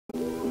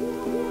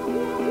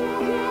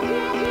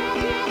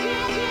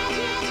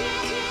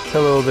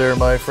Hello there,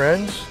 my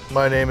friends.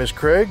 My name is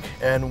Craig,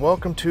 and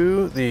welcome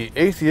to the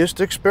Atheist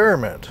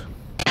Experiment.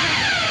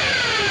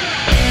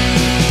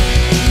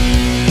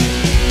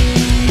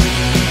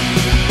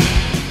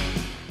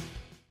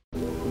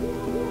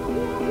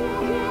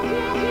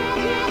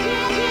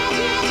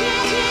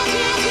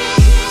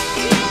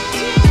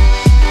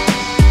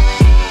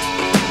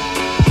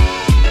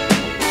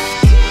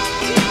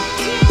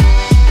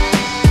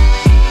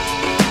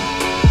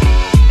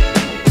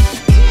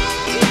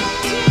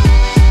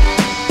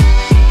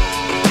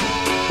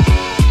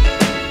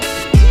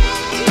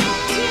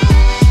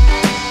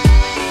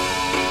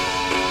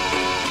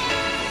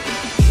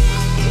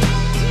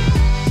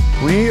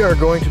 We are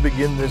going to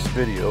begin this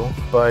video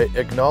by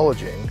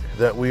acknowledging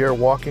that we are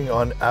walking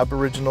on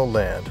Aboriginal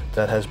land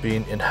that has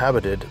been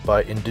inhabited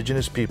by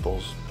Indigenous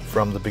peoples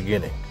from the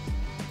beginning.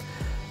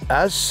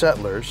 As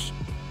settlers,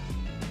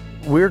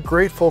 we're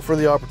grateful for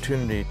the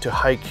opportunity to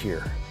hike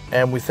here,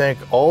 and we thank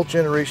all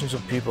generations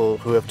of people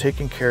who have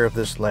taken care of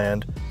this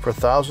land for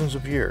thousands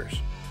of years.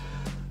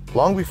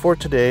 Long before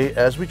today,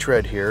 as we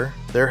tread here,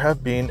 there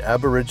have been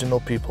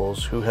Aboriginal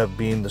peoples who have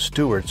been the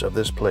stewards of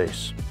this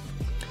place.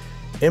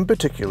 In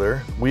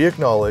particular, we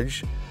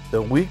acknowledge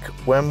the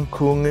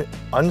Wik-Wem-Kung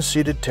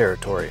unceded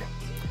territory.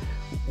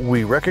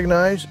 We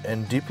recognize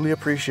and deeply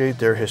appreciate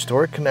their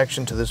historic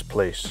connection to this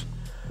place.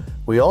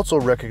 We also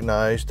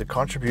recognize the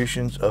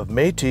contributions of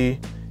Métis,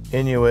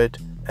 Inuit,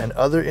 and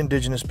other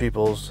Indigenous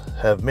peoples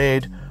have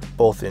made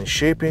both in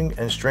shaping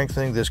and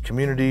strengthening this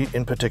community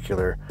in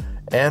particular,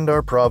 and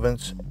our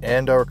province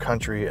and our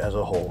country as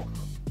a whole.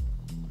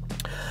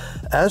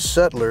 As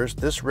settlers,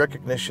 this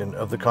recognition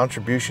of the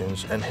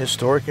contributions and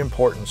historic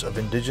importance of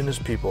Indigenous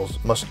peoples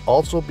must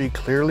also be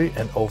clearly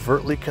and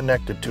overtly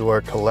connected to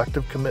our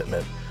collective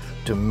commitment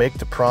to make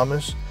the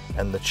promise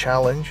and the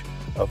challenge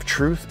of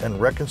truth and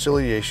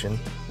reconciliation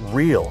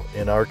real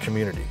in our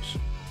communities.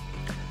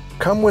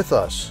 Come with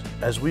us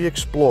as we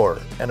explore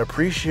and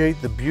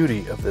appreciate the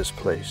beauty of this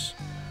place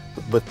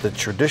with the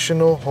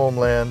traditional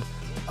homeland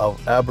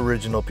of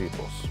Aboriginal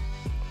peoples.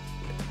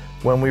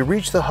 When we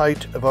reach the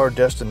height of our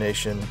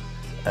destination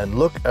and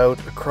look out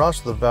across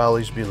the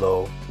valleys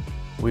below,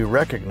 we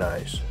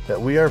recognize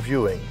that we are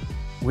viewing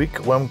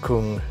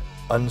Wik-Wem-Kung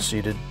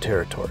unceded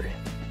territory.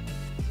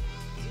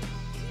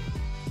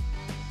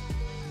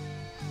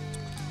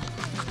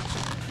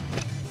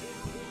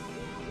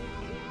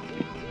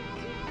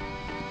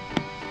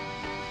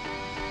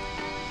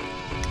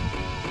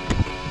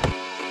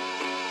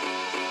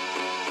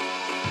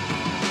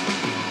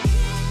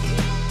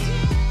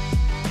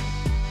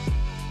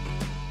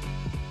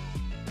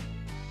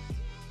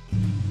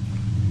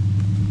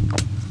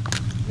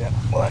 Yeah,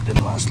 well, that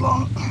didn't last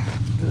long.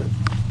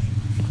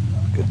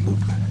 Good loop.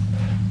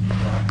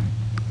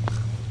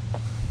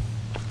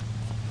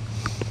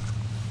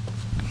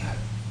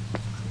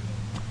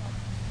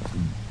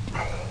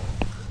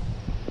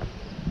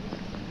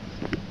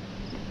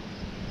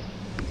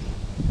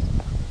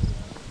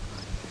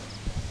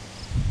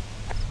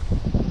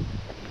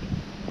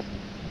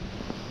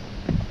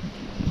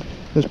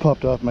 This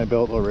popped off my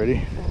belt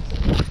already.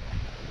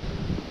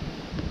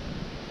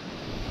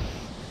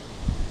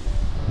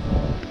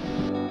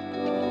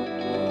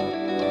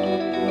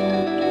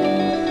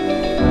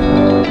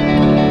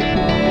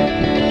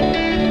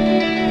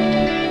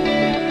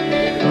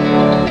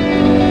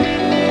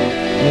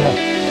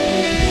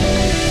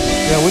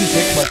 Yeah, it wouldn't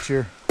take much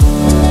here.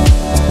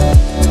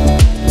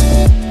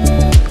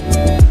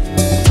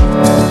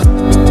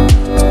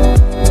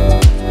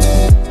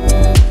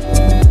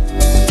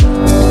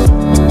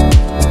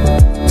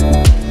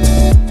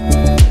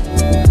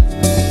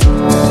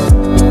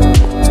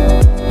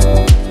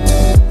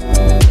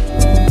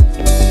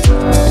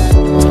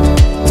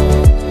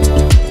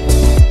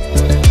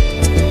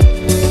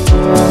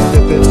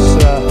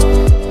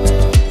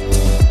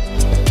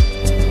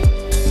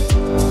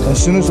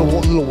 As soon as a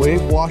little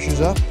wave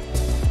washes up,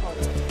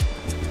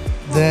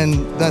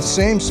 then that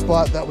same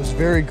spot that was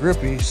very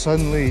grippy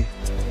suddenly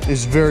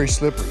is very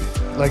slippery,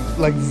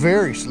 like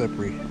very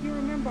slippery. If you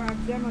remember,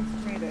 I've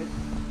demonstrated.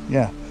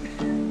 Yeah,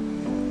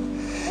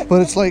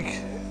 but it's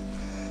like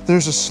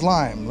there's a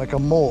slime, like a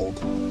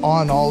mold,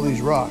 on all these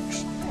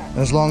rocks. And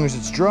as long as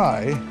it's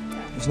dry,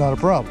 it's not a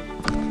problem.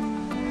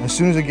 As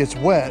soon as it gets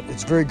wet,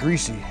 it's very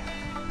greasy.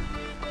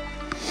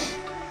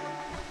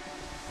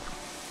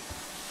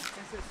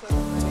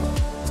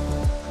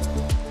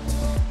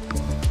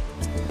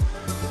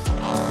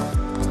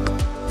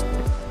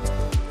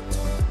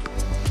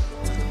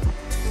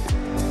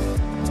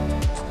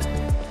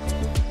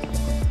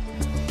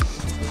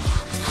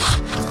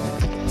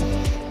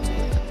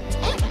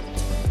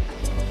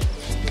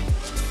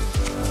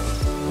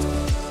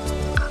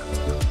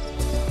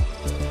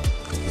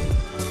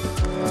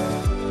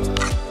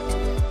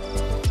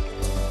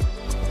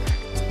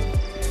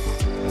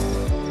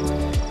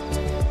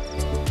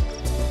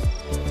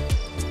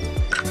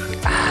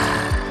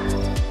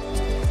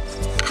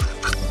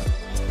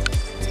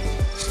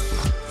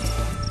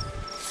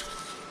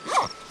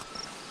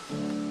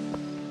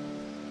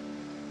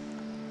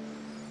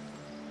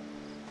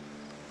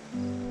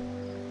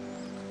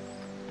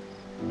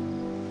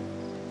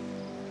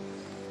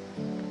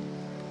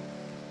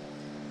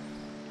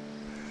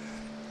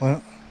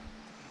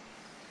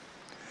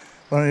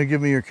 Why don't you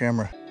give me your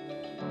camera?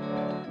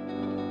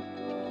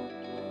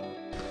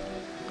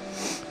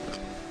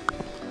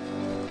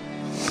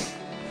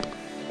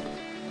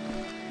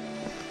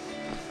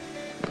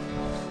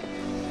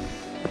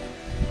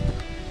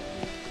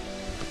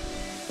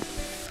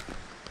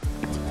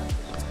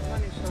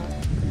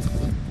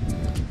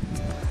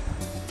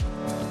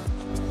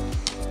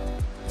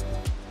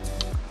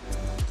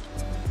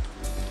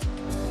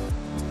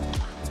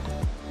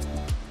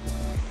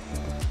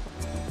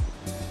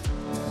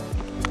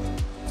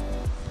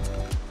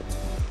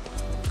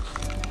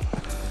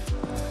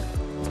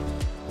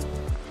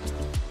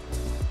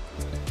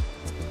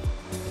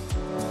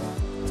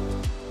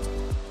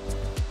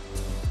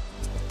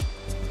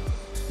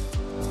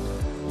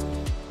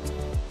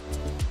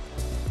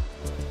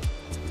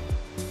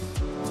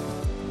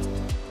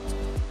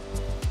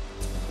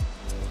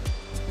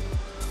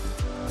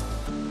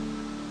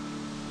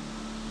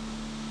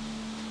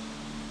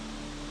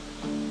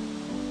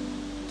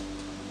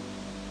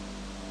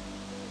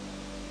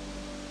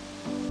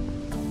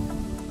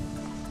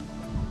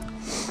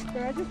 So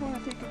I just want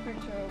to take a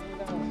picture of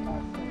the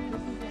house.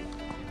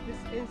 This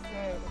is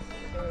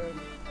the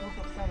book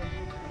of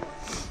Solomon.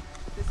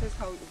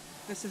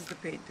 This is the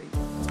painting.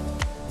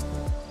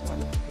 One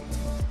of the paintings.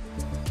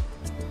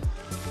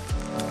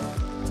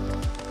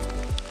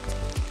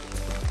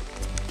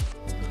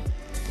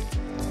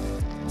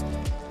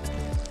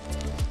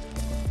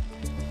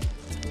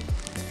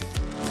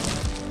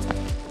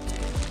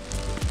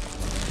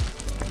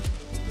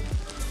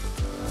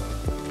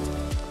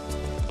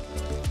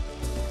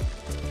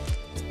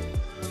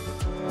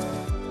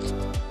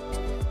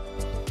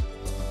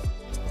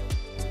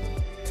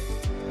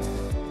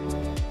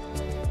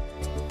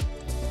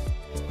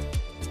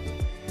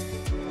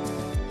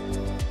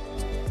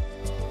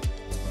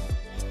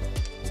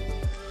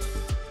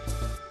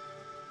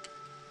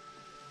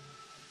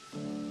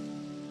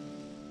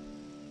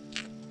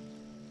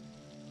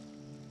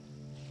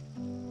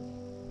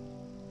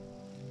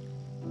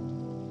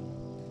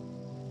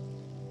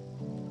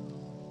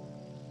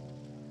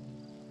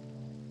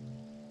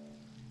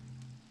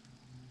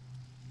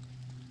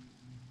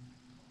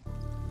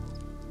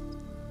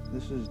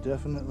 This is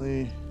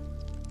definitely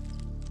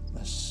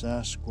a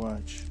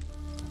Sasquatch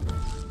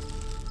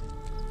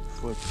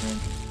footprint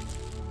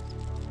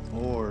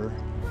or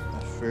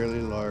a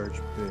fairly large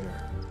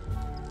bear.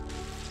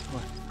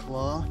 What?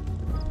 Claw,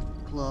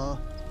 claw,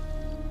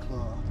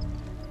 claw,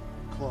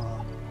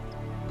 claw,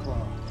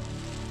 claw.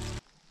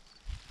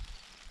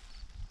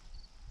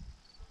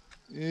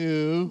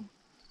 Ew.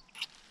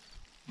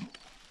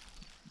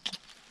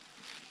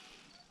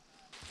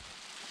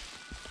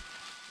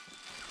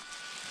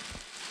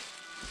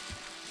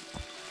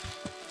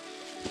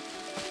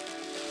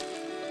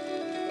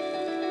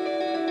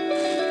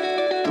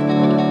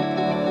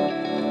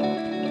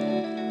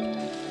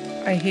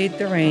 I hate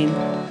the rain,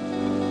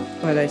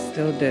 but I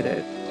still did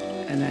it,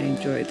 and I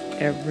enjoyed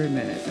every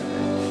minute of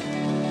it.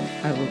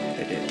 I hope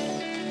it is.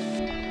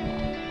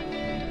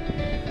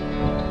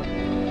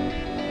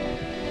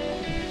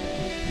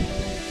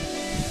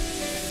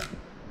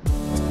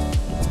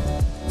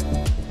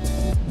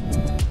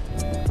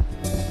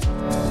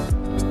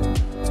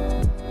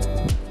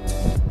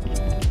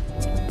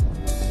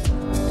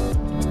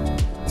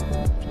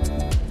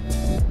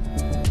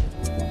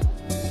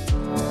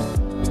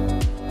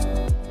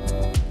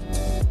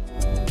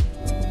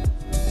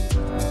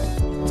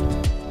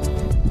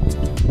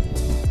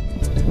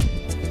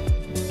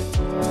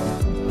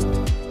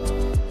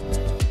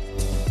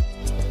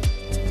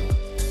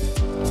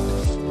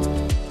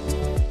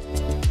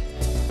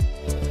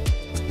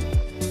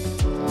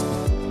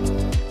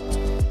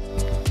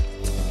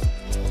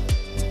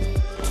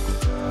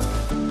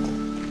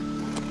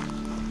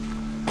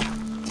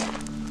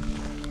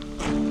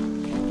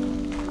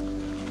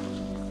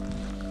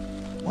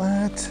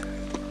 What?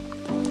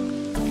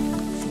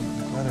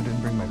 I'm glad I didn't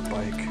bring my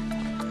bike.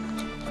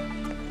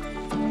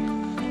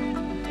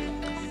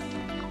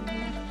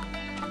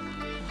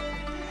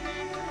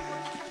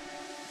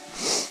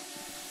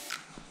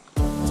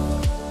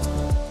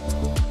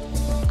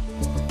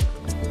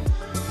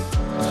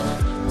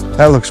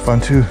 That looks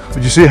fun too.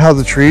 Did you see how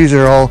the trees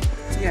are all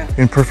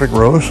in perfect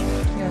rows?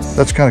 Yes.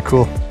 That's kind of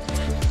cool.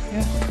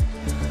 Yeah.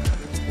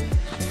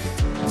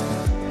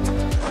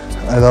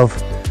 I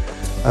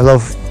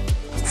love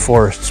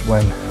forests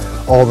when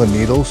all the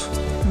needles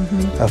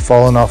have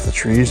fallen off the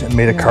trees and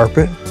made a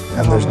carpet,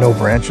 and there's no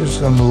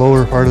branches on the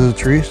lower part of the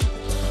trees.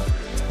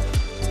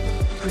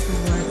 This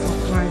is why it's so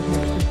quiet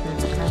here, because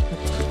there's carpet.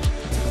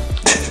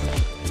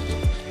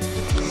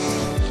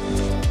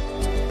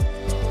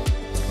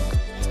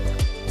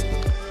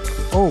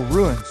 Oh,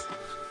 ruins.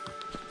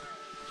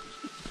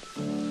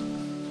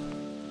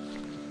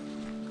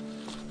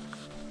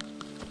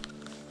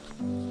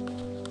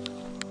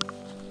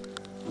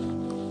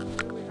 What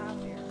do we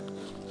have here?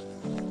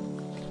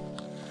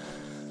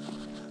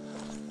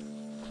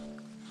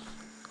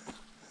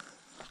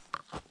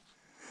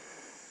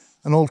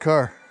 An old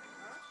car.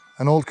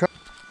 An old car.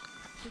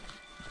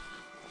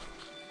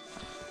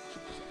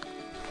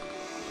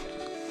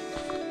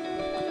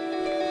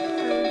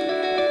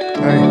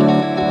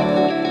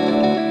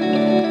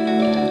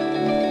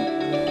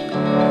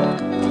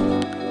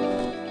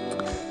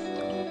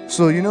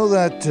 So you know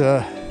that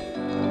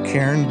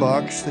cairn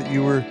box that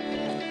you were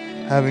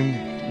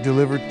having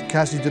delivered?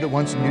 Cassie did it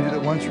once and you did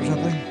it once or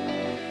something?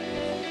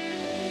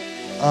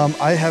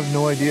 I have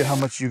no idea how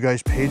much you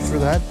guys paid for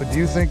that, but do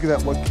you think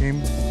that what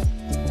came...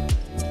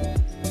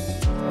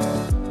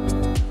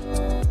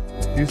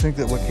 Do you think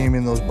that what came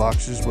in those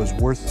boxes was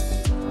worth...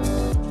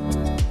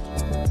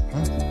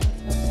 Huh?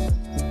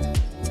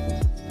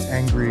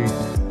 Angry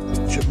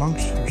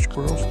chipmunks or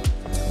squirrels?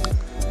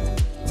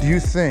 Do you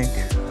think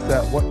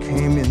that what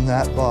came in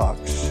that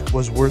box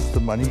was worth the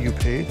money you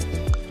paid?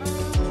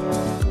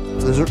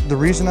 The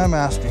reason I'm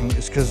asking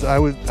is because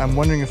I'm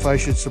wondering if I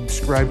should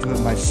subscribe to it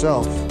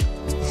myself,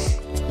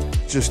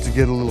 just to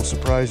get a little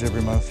surprise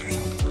every month or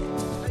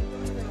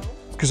something.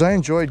 Because I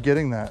enjoyed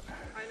getting that.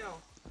 I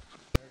know.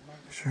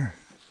 Sure.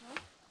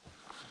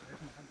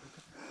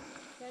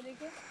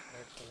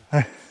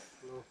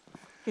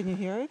 Can you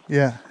hear it?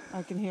 Yeah.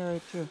 I can hear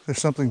it too.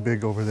 There's something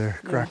big over there,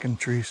 cracking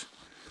trees.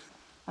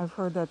 I've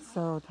heard that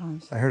several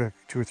times. I heard it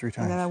 2 or 3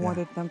 times. And then I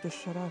wanted them to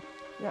shut up.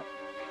 Yeah.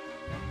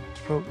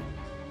 It's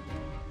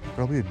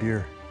probably a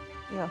deer.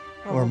 Yeah.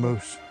 Or a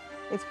moose.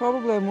 It's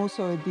probably a moose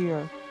or a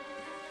deer.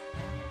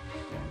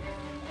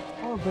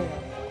 Or a bear.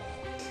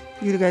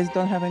 You guys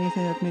don't have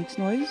anything that makes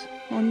noise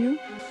on you?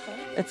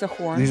 It's a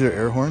horn. These are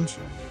air horns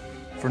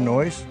for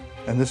noise,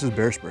 and this is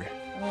bear spray.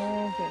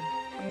 Oh, okay.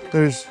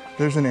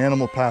 There's an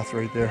animal path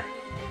right there.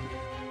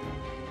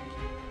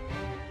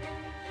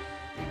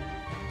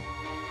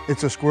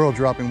 It's a squirrel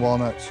dropping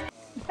walnuts.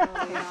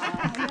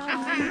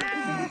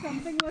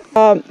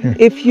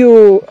 If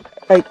you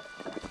like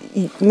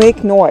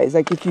make noise,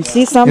 like if you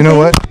see something. You know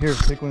what? Here,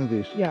 take one of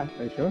these. Yeah.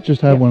 Are you sure?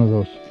 Just have one of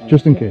those,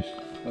 just in case.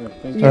 All right,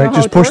 thank You you. All know right, how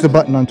just it push the works?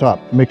 button on top.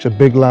 It makes a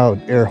big,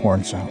 loud air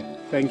horn sound.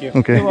 Thank you.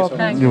 Okay. You're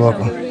welcome. You're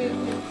welcome.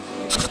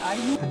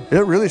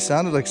 It really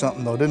sounded like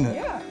something, though, didn't it?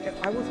 Yeah,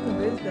 I was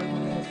convinced that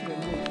when I see a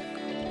moose.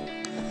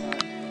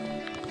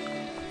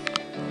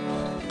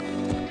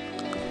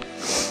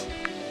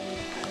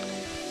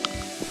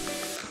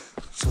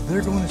 So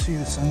they're going to see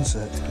the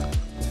sunset.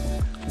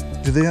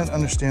 Do they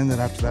understand that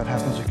after that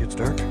happens, it gets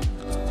dark?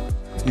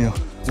 You know,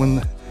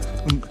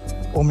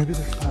 oh, maybe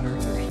they're flat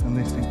earthers, and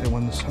they think that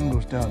when the sun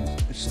goes down,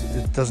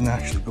 it doesn't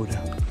actually go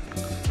down.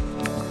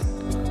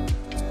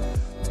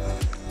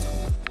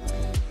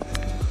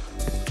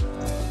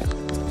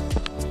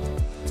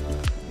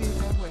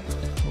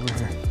 Over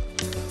here.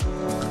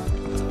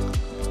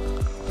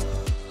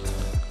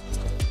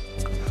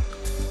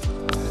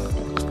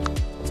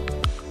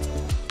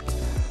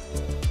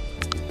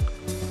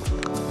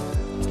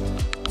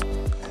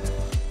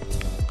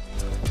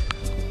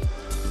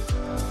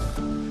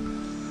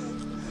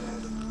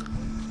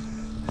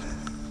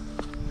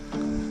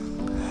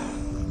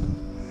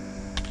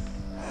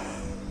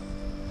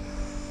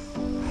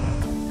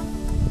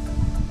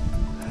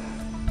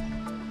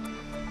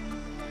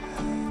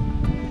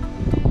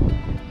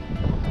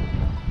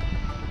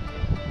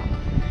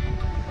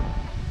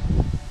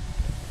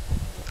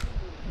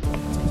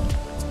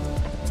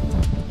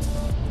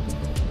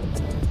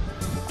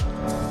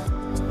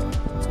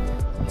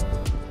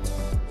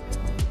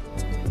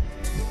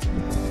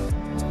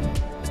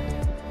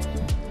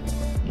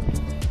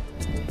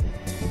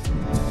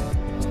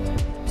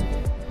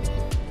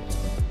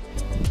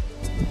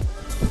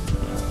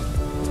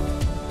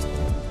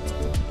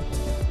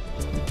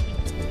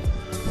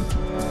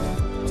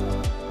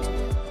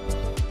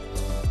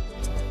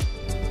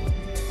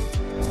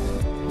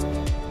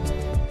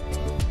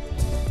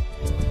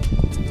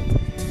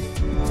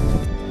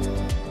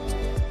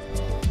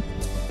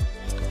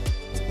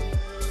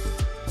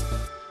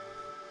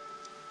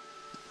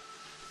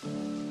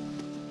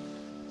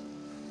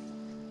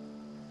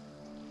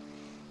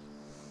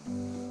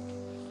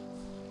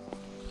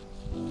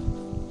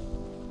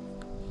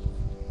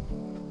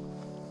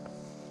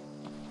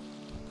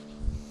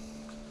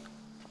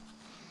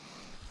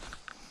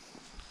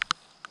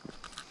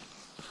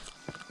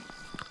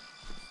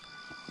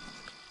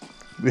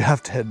 We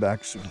have to head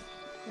back soon. Yep,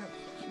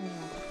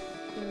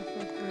 they're so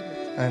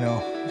pretty. I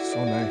know, it's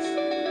so nice.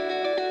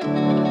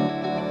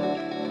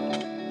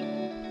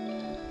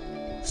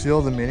 See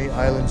all the mini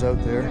islands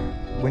out there?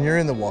 When you're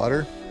in the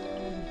water,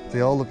 they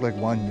all look like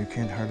one. You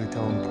can't hardly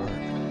tell them apart.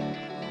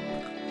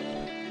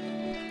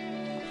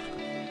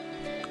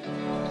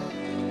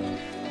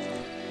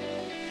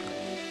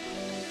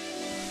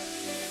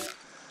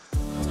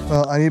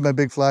 Well, I need my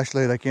big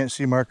flashlight. I can't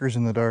see markers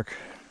in the dark.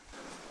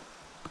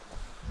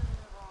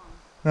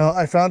 Now,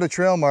 I found a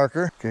trail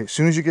marker. Okay, as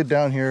soon as you get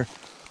down here,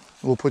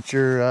 we'll put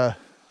your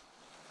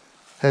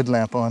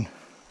headlamp on.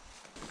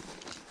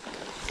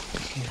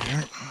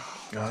 Here,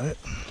 got it.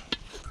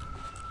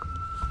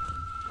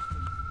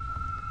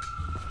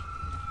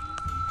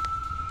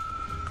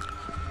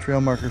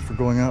 Trail marker for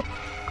going up.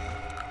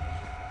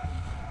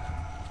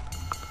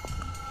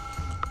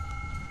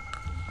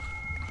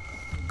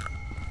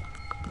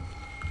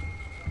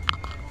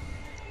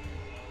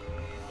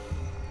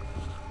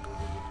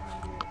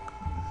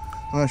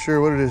 I'm not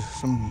sure what it is,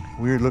 some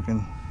weird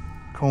looking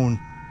cone.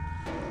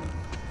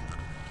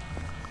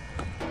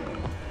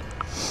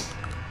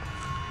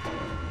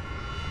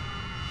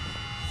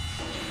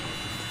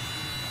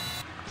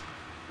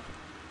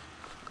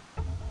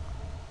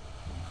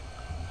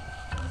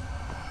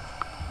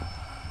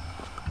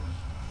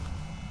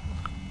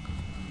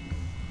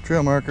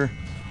 Trail marker.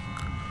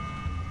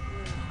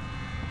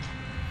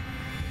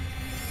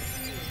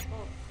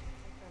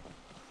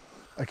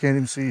 I can't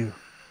even see you.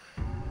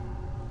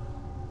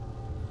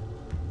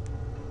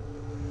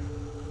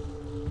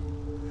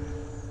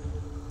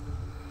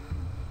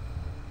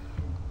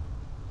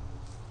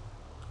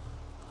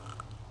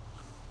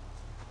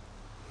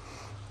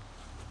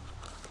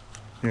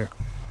 Here.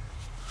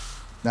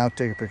 Now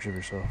take a picture of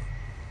yourself.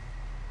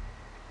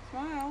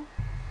 Smile.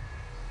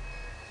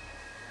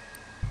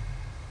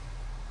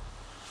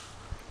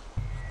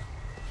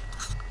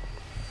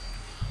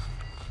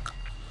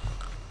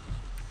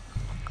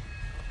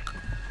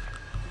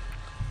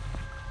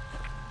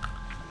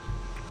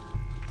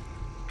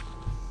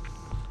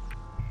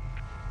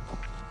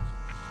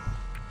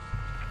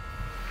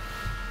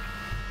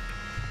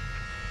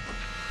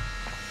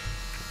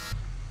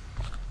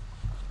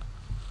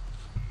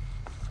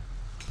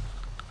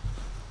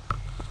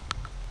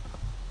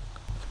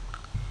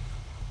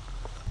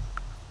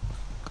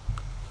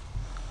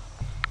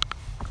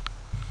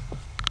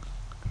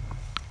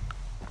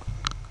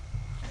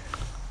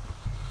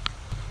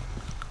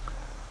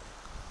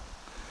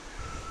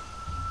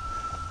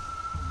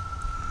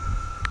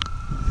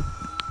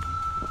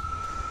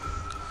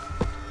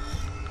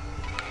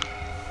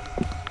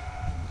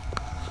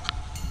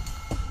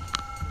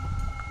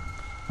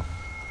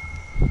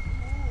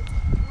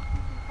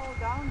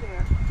 Down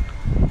there.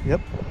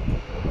 Yep.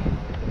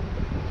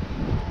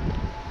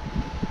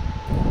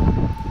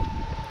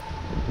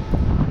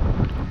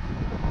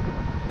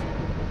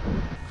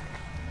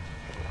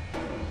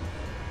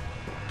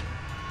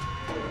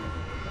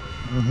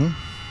 Mm-hmm.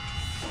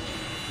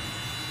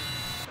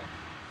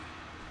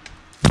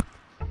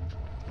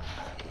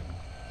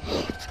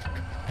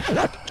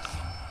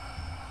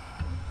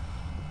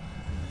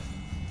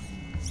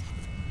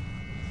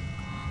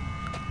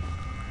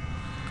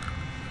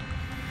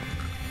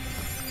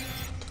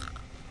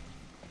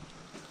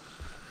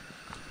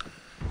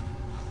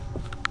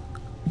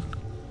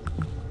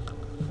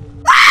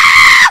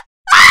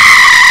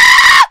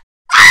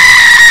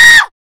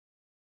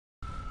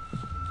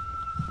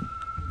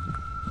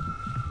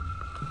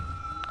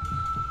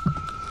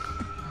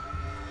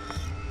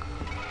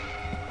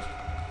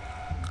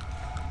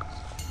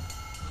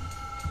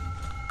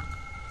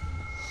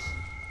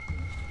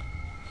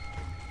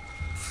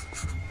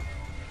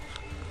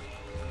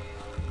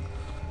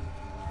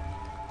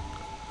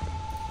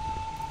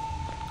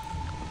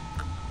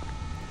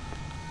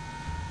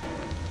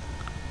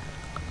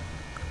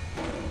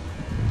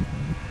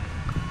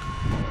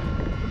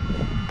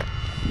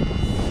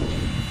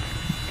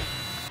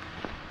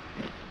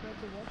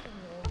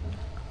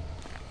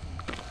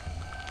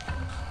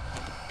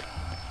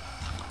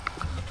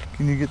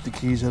 Can you get the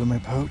keys out of my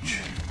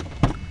pouch?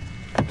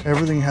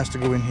 Everything has to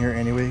go in here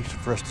anyway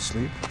for us to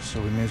sleep,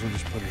 so we may as well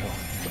just put it all in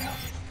here now.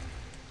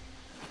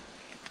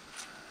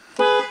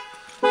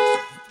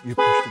 You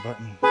push the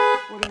button.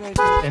 What did I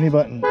do? Any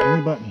button,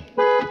 any button.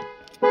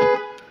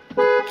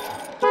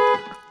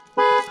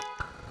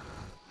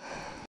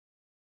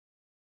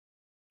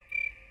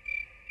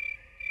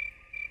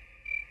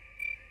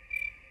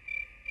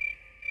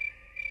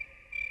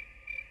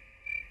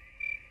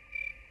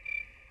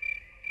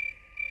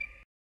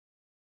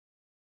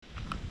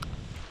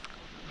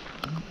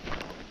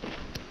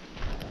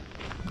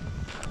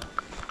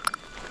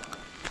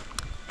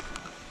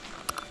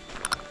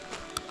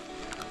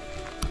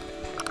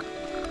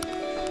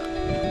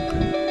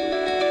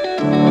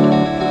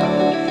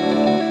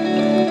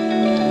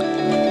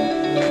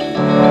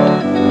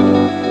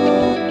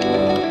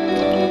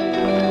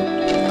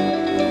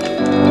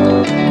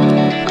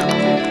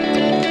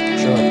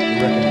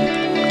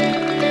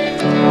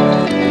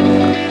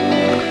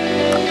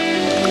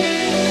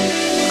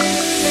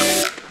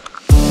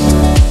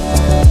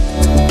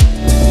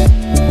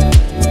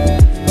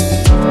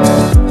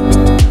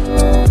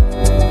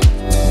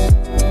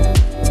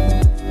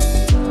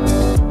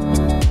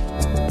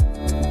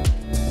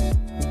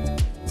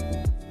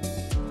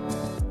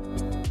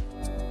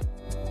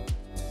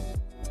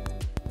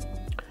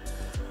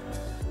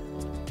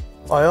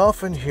 I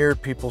often hear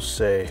people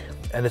say,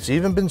 and it's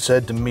even been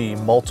said to me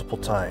multiple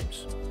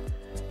times,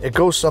 it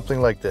goes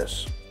something like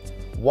this: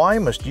 why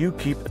must you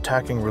keep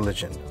attacking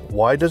religion?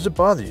 Why does it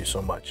bother you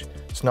so much?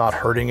 It's not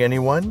hurting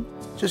anyone.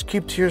 Just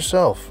keep to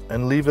yourself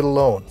and leave it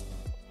alone.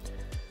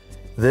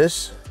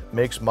 This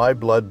makes my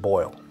blood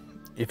boil.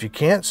 If you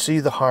can't see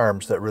the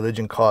harms that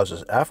religion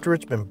causes after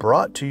it's been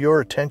brought to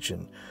your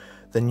attention,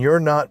 then you're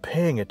not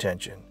paying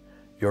attention.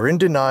 You're in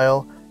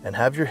denial and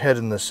have your head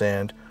in the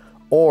sand,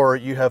 or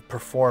you have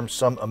performed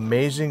some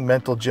amazing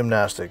mental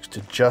gymnastics to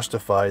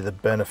justify the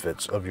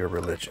benefits of your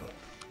religion.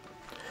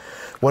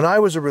 When I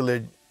was a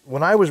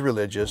when I was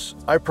religious,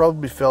 I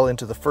probably fell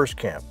into the first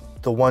camp,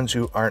 the ones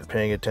who aren't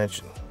paying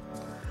attention.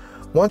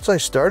 Once I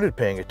started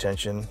paying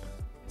attention,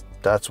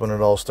 that's when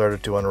it all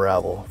started to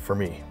unravel for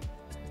me.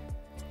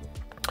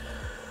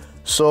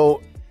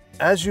 So,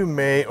 as you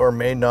may or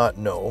may not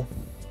know,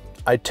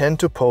 I tend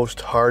to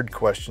post hard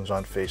questions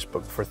on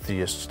Facebook for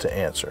theists to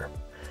answer.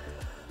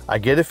 I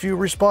get a few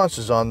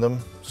responses on them,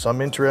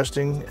 some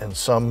interesting and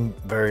some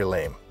very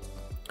lame.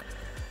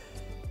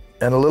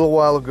 And a little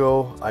while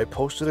ago, I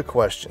posted a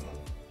question.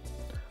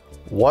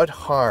 What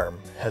harm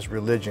has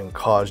religion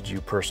caused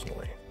you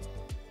personally?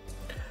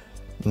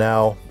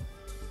 Now,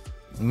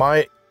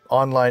 my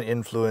online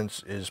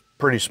influence is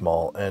pretty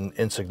small and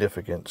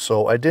insignificant,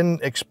 so I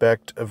didn't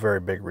expect a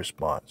very big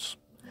response.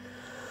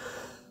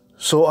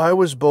 So I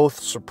was both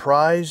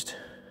surprised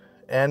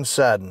and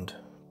saddened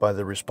by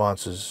the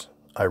responses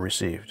I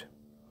received.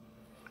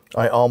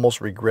 I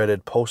almost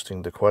regretted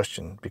posting the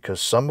question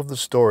because some of the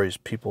stories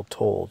people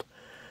told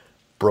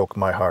broke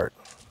my heart.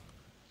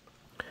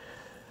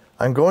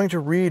 I'm going to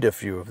read a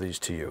few of these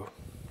to you.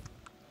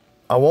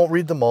 I won't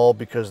read them all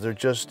because there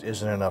just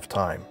isn't enough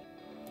time.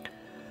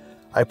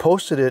 I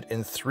posted it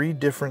in 3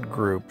 different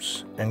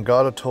groups and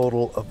got a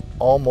total of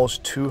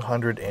almost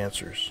 200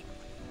 answers.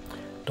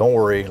 Don't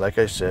worry, like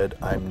I said,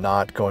 I'm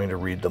not going to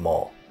read them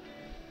all.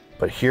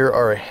 But here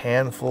are a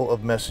handful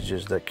of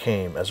messages that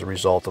came as a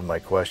result of my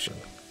question.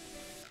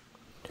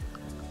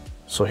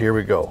 So here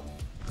we go.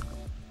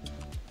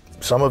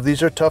 Some of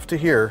these are tough to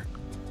hear,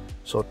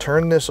 so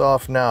turn this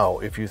off now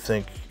if you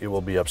think it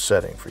will be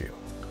upsetting for you.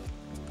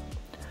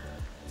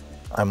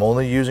 I'm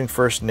only using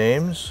first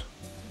names,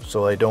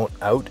 so I don't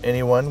out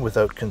anyone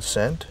without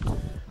consent,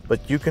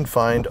 but you can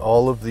find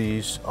all of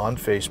these on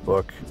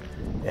Facebook,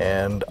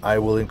 and I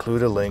will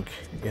include a link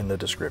in the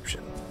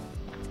description.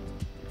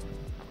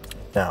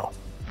 Now,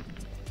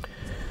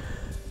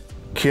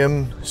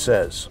 Kim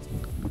says,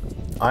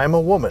 I'm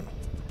a woman,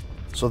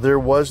 so there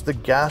was the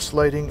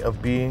gaslighting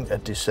of being a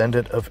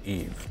descendant of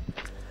Eve.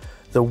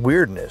 The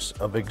weirdness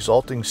of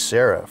exalting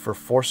Sarah for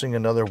forcing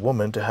another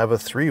woman to have a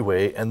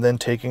 3-way and then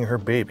taking her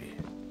baby.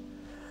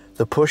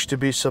 The push to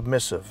be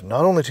submissive,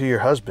 not only to your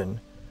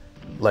husband,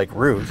 like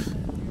Ruth,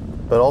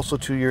 but also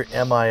to your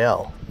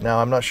MIL. Now,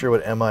 I'm not sure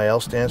what MIL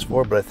stands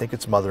for, but I think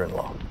it's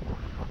mother-in-law.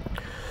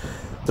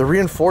 The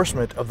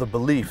reinforcement of the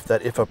belief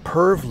that if a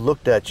perv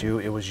looked at you,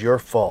 it was your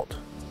fault.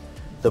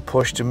 The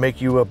push to make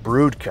you a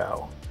brood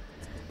cow.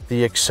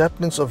 The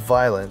acceptance of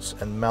violence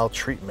and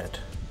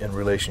maltreatment in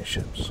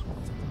relationships.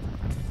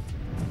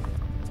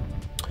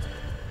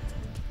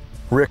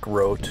 Rick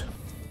wrote,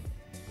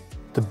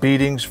 the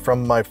beatings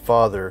from my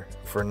father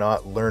for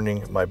not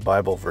learning my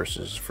Bible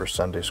verses for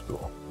Sunday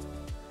school.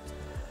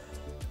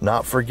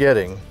 Not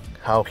forgetting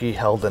how he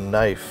held a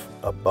knife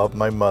above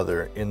my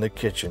mother in the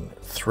kitchen,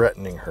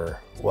 threatening her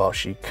while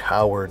she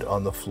cowered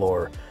on the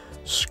floor,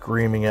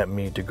 screaming at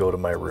me to go to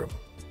my room.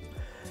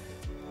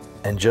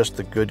 And just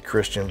the good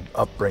Christian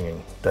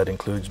upbringing that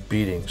includes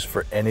beatings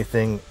for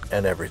anything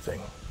and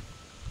everything.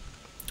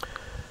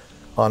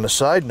 On a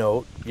side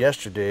note,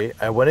 yesterday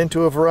I went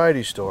into a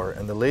variety store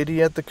and the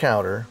lady at the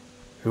counter,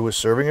 who was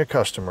serving a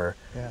customer,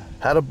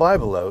 had a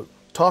Bible out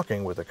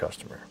talking with a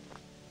customer.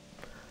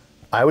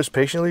 I was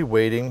patiently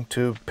waiting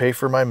to pay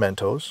for my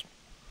Mentos.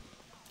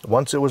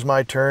 Once it was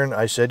my turn,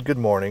 I said good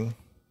morning.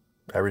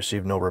 I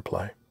received no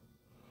reply.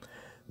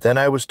 Then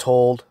I was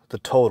told the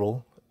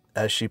total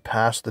as she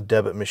passed the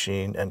debit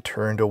machine and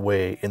turned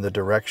away in the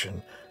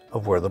direction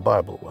of where the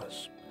Bible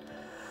was.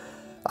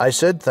 I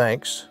said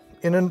thanks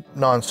in a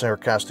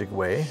non-sarcastic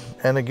way,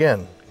 and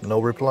again, no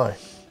reply.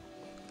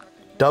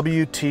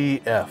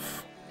 WTF.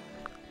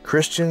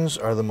 Christians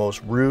are the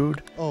most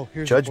rude,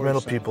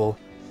 judgmental people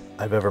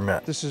I've ever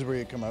met. This is where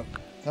you come out.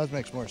 That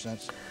makes more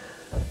sense.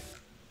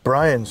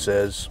 Brian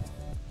says,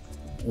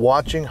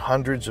 watching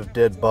hundreds of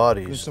dead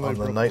bodies on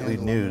the nightly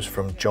news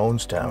from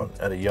Jonestown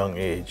at a young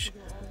age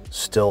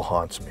still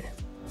haunts me.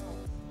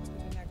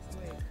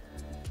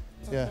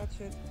 Yeah.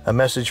 A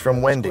message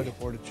from Wendy.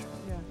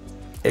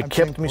 It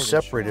kept me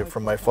separated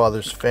from my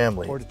father's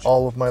family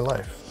all of my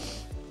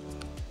life.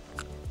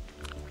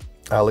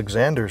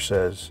 Alexander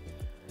says,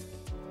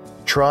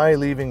 try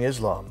leaving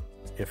Islam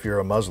if you're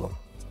a Muslim.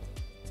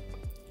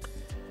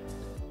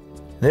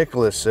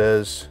 Nicholas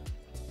says,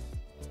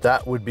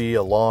 that would be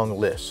a long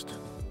list.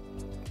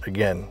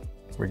 Again,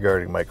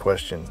 regarding my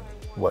question,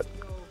 what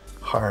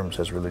harms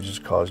has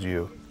religion caused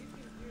you?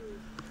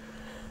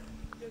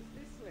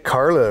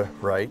 Carla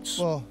writes,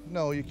 well,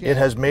 no, you can't. It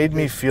has made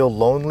me feel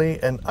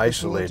lonely and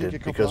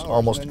isolated because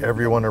almost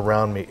everyone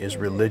around me is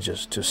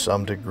religious to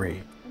some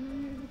degree.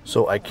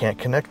 So I can't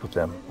connect with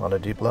them on a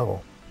deep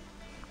level.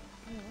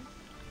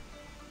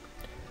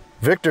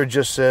 Victor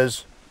just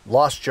says,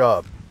 lost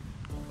job.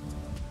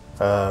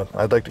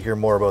 I'd like to hear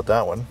more about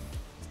that one.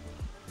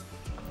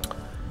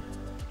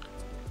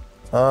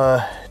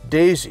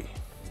 Daisy.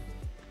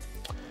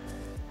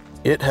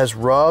 It has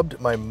robbed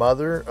my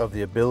mother of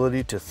the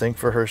ability to think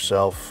for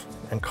herself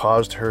and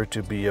caused her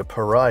to be a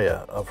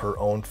pariah of her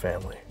own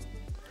family.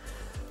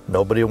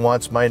 Nobody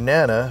wants my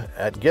Nana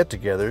at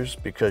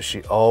get-togethers because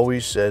she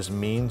always says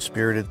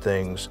mean-spirited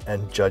things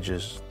and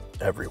judges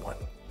everyone.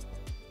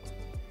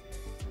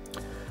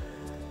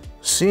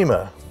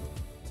 Seema,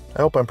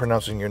 I hope I'm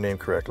pronouncing your name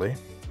correctly.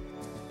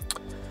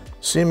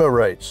 Seema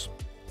writes,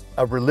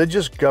 a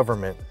religious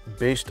government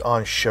based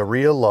on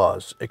Sharia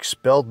laws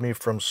expelled me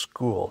from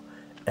school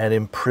and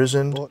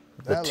imprisoned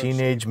the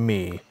teenage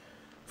me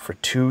for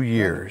 2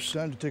 years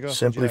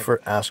simply for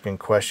asking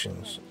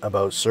questions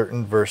about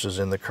certain verses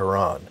in the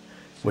Quran,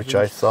 which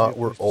I thought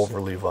were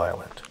overly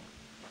violent.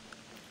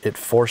 It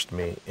forced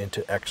me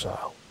into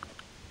exile.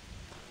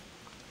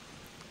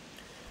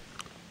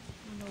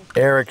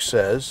 Eric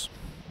says,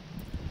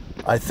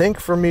 I think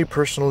for me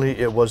personally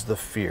it was the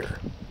fear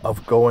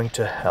of going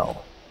to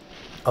hell,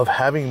 of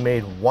having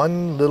made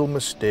one little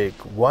mistake,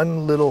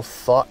 one little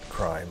thought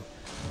crime,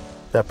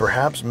 that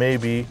perhaps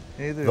maybe,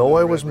 though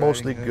I was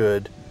mostly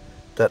good,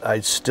 that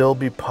I'd still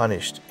be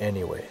punished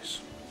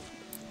anyways.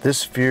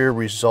 This fear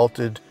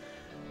resulted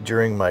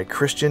during my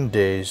Christian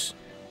days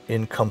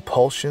in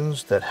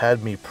compulsions that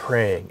had me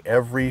praying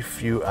every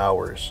few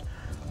hours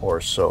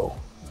or so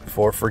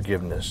for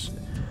forgiveness,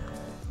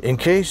 in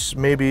case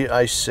maybe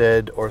I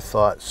said or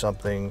thought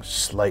something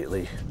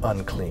slightly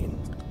unclean.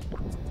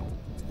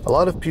 A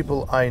lot of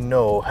people I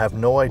know have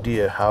no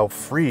idea how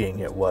freeing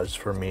it was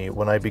for me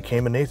when I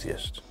became an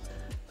atheist.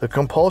 The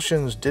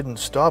compulsions didn't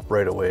stop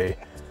right away,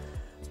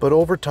 but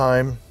over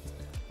time,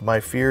 my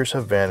fears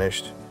have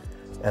vanished,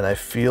 and I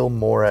feel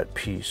more at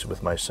peace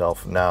with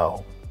myself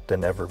now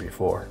than ever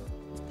before.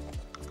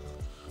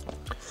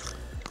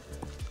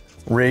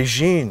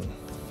 Regine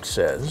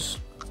says,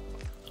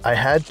 I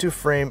had to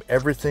frame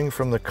everything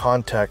from the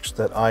context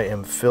that I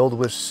am filled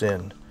with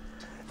sin,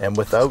 and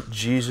without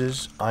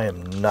Jesus, I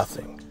am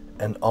nothing,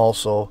 and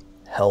also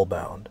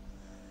hellbound.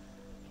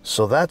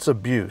 So that's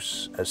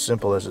abuse, as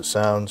simple as it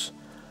sounds.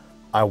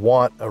 I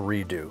want a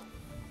redo.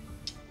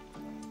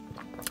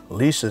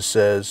 Lisa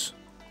says,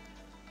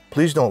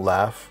 please don't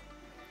laugh.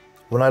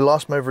 When I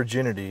lost my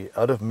virginity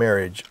out of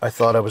marriage, I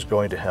thought I was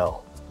going to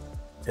hell.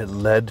 It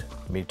led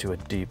me to a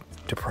deep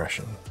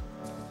depression.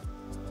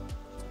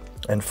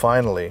 And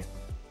finally,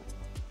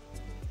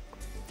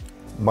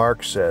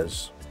 Mark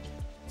says,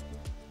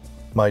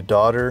 my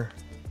daughter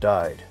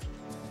died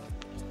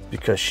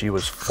because she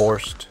was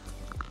forced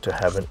to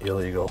have an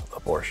illegal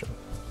abortion.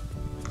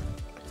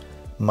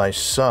 My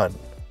son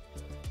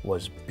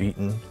was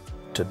beaten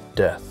to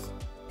death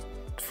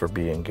for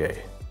being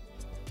gay.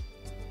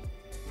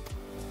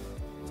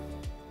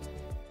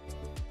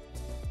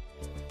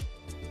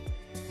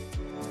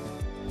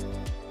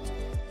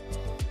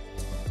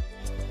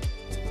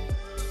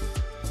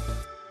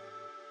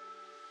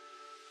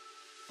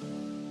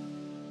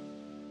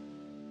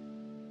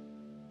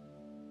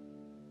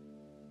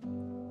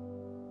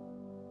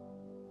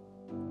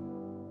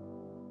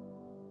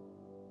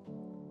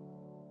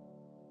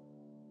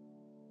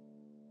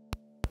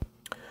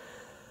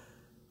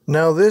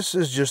 Now this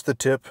is just the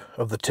tip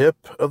of the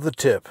tip of the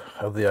tip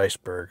of the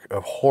iceberg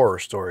of horror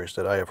stories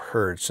that I have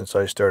heard since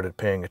I started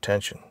paying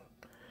attention.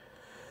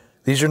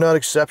 These are not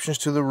exceptions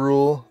to the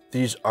rule,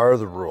 these are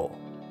the rule.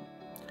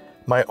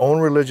 My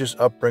own religious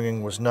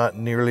upbringing was not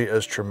nearly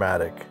as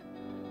traumatic,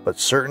 but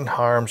certain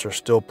harms are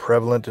still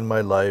prevalent in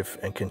my life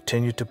and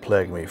continue to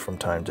plague me from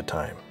time to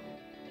time.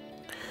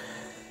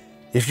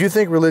 If you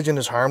think religion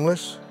is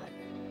harmless,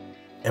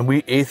 and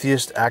we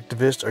atheist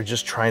activists are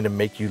just trying to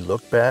make you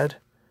look bad,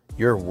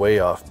 you're way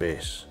off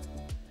base.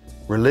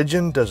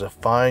 Religion does a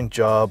fine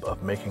job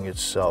of making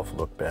itself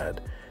look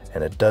bad,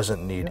 and it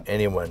doesn't need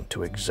anyone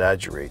to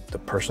exaggerate the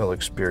personal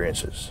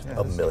experiences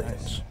of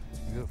millions.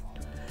 Nice.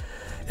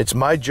 It's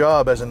my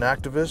job as an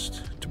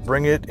activist to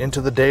bring it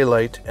into the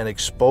daylight and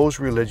expose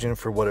religion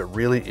for what it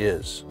really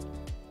is.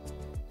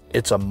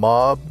 It's a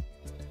mob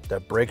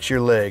that breaks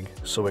your leg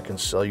so it can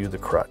sell you the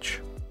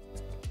crutch.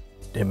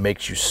 It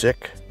makes you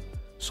sick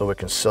so it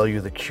can sell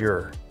you the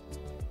cure.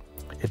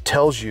 It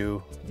tells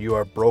you you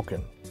are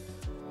broken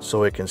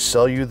so it can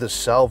sell you the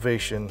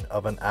salvation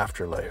of an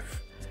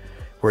afterlife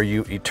where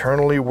you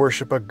eternally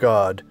worship a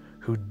God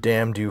who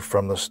damned you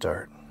from the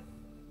start.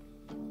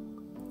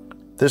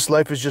 This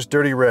life is just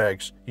dirty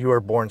rags. You are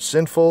born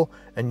sinful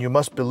and you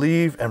must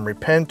believe and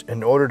repent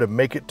in order to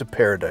make it to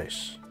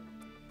paradise.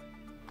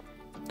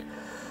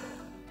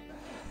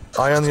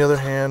 I, on the other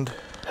hand,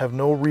 have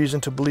no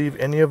reason to believe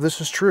any of this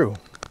is true.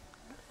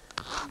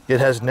 It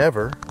has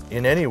never,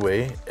 in any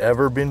way,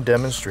 ever been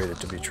demonstrated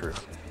to be true.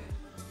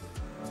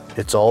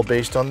 It's all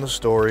based on the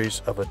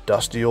stories of a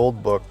dusty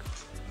old book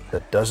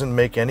that doesn't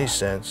make any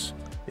sense,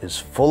 is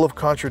full of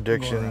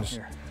contradictions,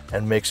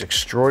 and makes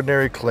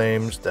extraordinary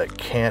claims that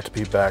can't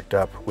be backed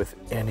up with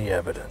any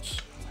evidence.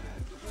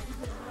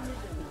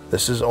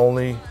 This is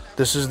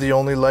the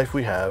only life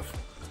we have,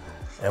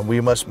 and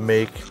we must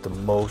make the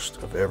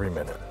most of every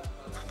minute.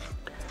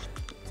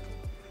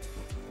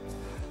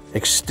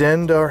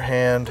 Extend our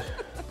hand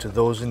to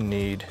those in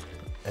need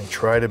and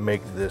try to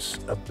make this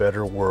a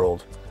better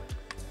world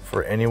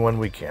for anyone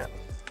we can.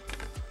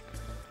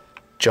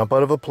 Jump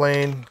out of a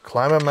plane,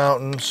 climb a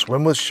mountain,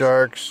 swim with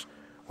sharks,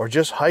 or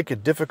just hike a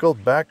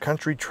difficult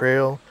backcountry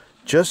trail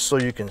just so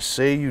you can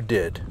say you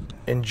did.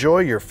 Enjoy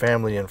your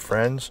family and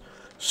friends,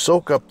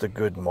 soak up the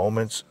good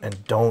moments,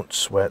 and don't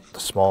sweat the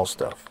small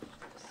stuff.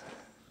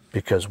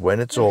 Because when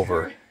it's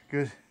over,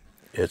 Good.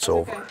 it's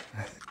over.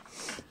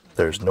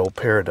 There's no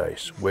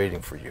paradise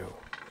waiting for you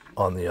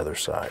on the other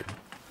side.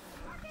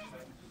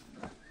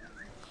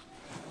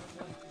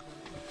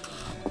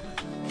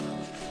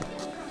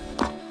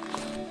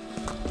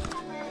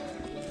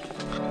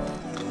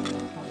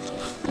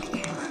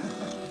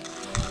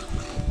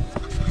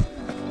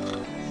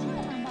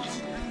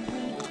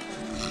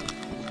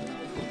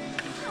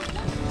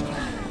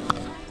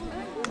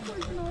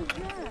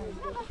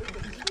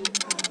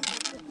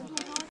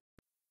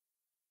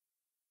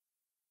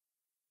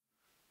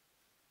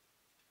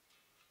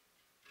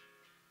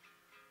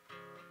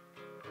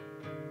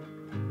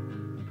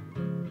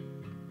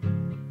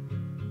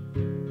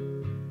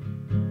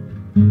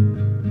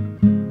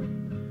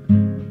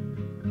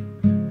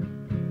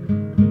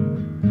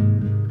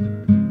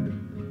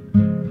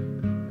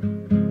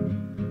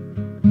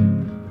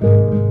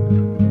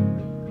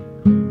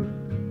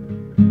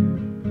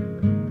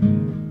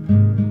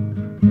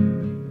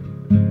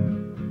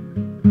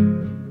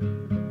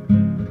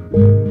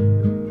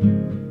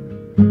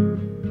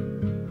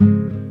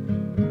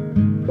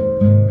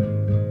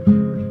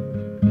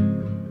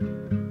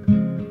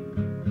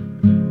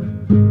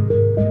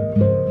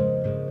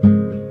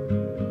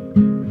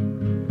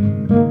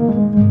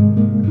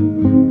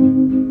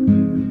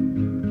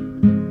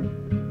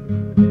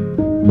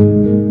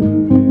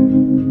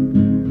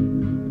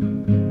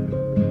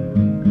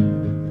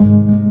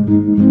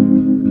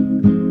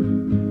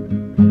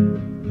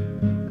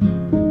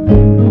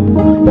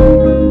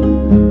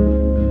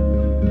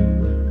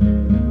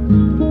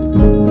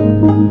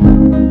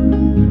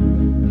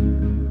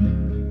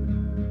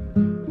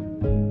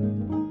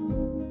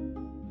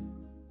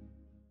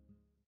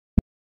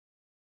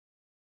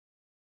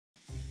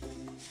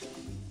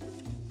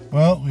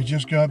 Well, we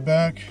just got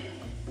back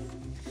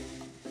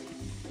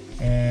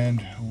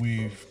and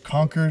we've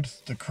conquered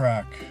the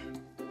crack.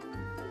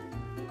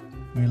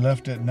 We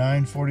left at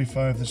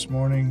 9:45 this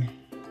morning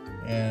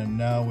and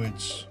now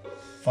it's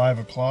 5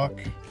 o'clock.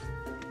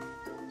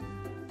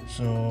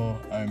 So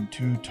I'm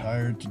too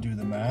tired to do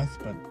the math,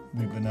 but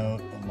we've been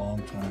out a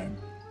long time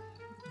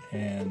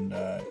and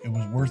it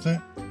was worth it,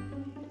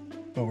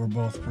 but we're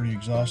both pretty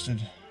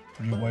exhausted,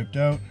 pretty wiped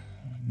out.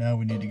 Now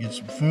we need to get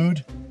some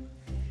food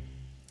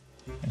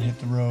and hit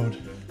the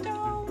road.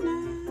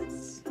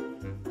 Donuts.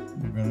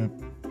 We're gonna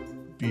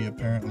be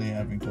apparently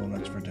having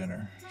donuts for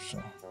dinner,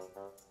 so.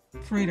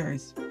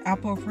 Fritters.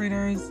 Apple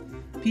fritters,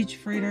 peach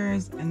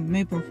fritters, and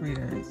maple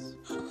fritters.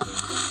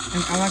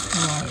 And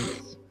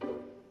electrolytes.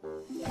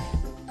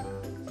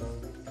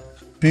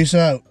 Peace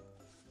out.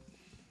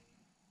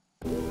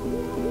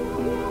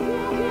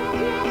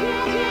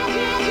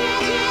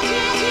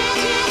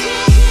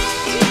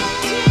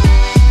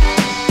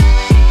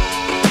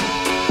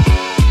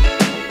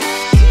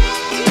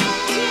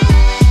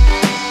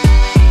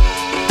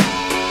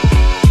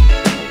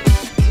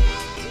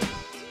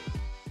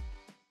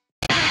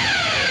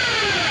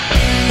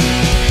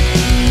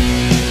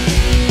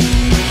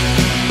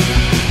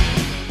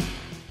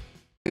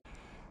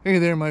 Hey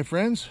there, my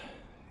friends.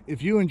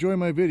 If you enjoy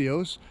my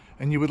videos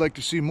and you would like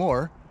to see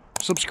more,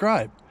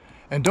 subscribe.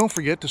 And don't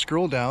forget to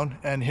scroll down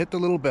and hit the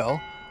little bell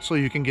so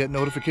you can get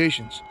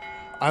notifications.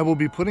 I will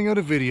be putting out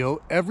a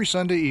video every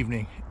Sunday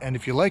evening, and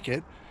if you like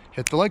it,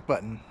 hit the like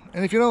button.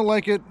 And if you don't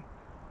like it,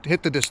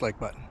 hit the dislike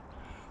button.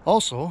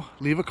 Also,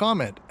 leave a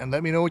comment and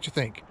let me know what you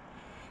think.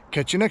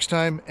 Catch you next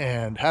time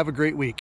and have a great week.